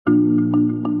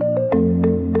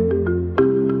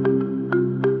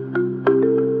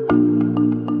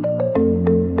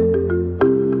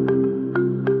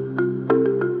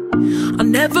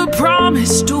never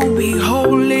promised to be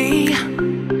holy.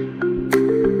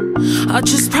 I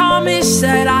just promised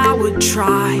that I would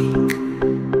try.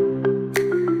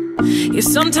 Yeah,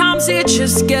 sometimes it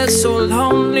just gets so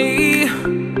lonely,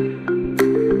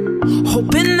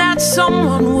 hoping that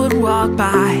someone would walk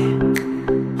by.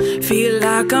 Feel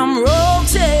like I'm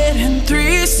rotating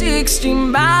 360.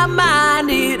 My mind,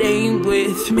 it ain't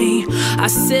with me. I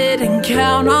sit and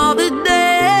count all the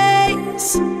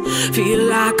days. Feel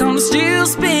like I'm still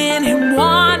spinning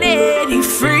 180,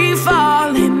 free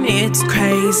falling, it's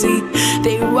crazy.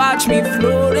 They watch me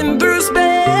floating through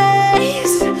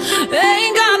space. They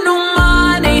ain't got no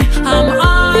money, I'm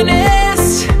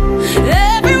honest.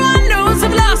 Everyone knows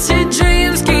I've lost their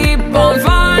dreams, keep on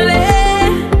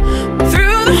falling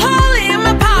through the hole in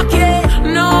my pocket.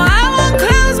 No, I won't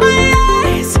close my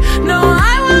eyes. No,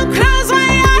 I won't close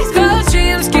my eyes, 'cause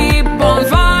dreams keep on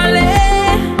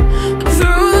falling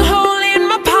through the hole in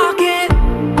my pocket.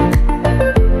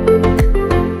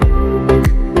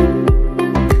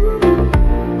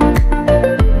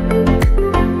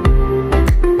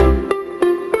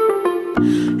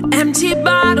 Empty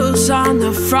bottles on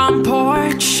the front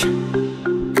porch,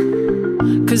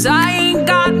 'cause I ain't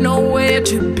got nowhere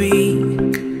to be.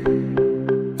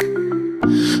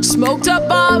 Smoked up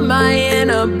all my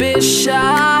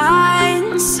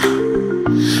inhibitions.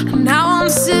 Now I'm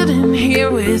sitting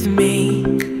here with me.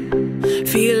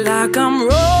 Feel like I'm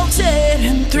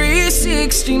rotating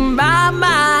 360. My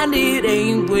mind, it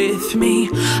ain't with me.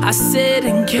 I sit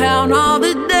and count all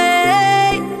the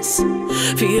days.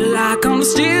 Feel like I'm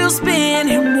still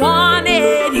spinning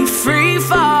 180, free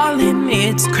falling,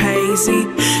 it's crazy.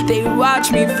 They watch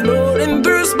me floating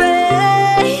through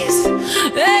space.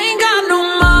 They ain't got no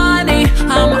money,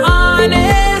 I'm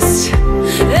honest.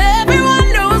 Everyone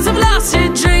knows I've lost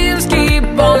their dreams, keep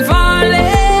on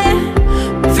falling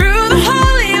through the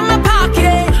hole in my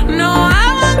pocket. No, I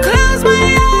won't close my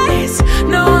eyes.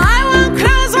 No, I won't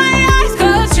close my eyes,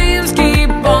 'cause dreams keep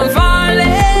on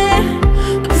falling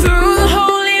through the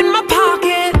hole in my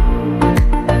pocket.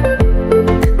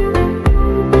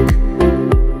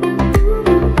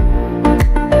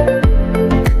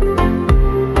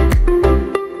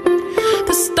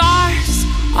 The stars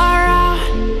are out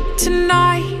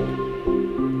tonight,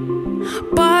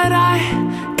 but I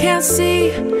can't see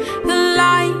the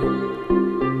light.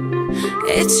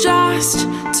 It's just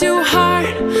too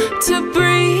hard to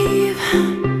breathe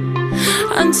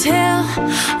until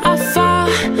I fall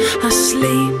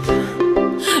asleep.